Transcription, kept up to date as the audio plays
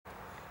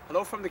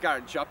Hello from the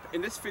garden shop.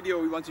 In this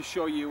video we want to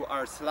show you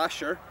our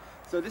slasher.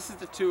 So this is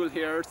the tool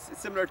here. It's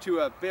similar to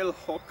a bill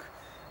hook.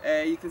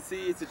 You can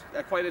see it's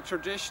quite a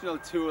traditional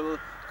tool,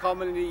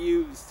 commonly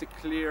used to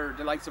clear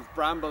the likes of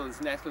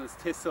brambles, nettles,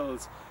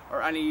 thistles,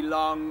 or any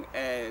long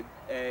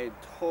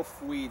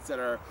tough weeds that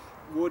are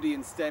woody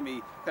and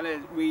stemmy, kind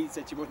of weeds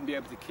that you wouldn't be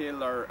able to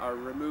kill or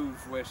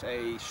remove with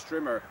a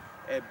strimmer.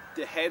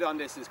 The head on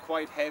this is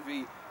quite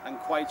heavy and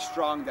quite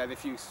strong, that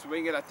if you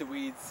swing it at the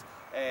weeds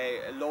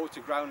low to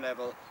ground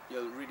level,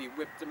 you'll really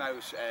whip them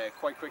out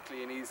quite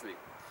quickly and easily.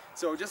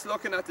 So just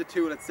looking at the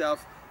tool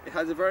itself, it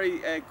has a very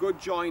good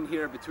join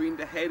here between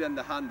the head and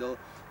the handle.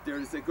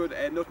 There's a good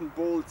nut and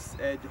bolts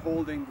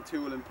holding the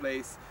tool in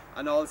place,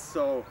 and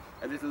also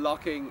a little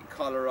locking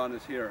collar on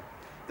it here.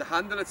 The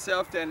handle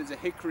itself then is a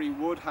hickory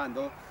wood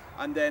handle,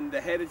 and then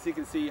the head, as you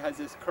can see, has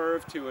this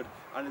curve to it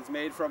and is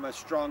made from a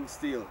strong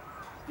steel.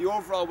 The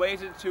overall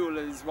weight of the tool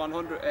is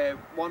 1.6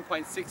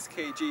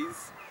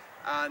 kgs,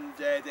 and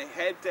the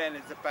head then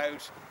is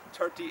about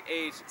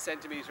 38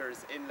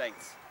 centimeters in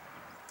length.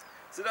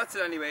 So that's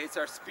it anyway. It's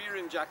our Spear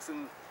 &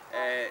 Jackson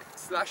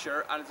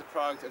slasher, and it's a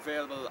product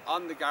available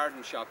on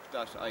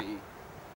thegardenshop.ie.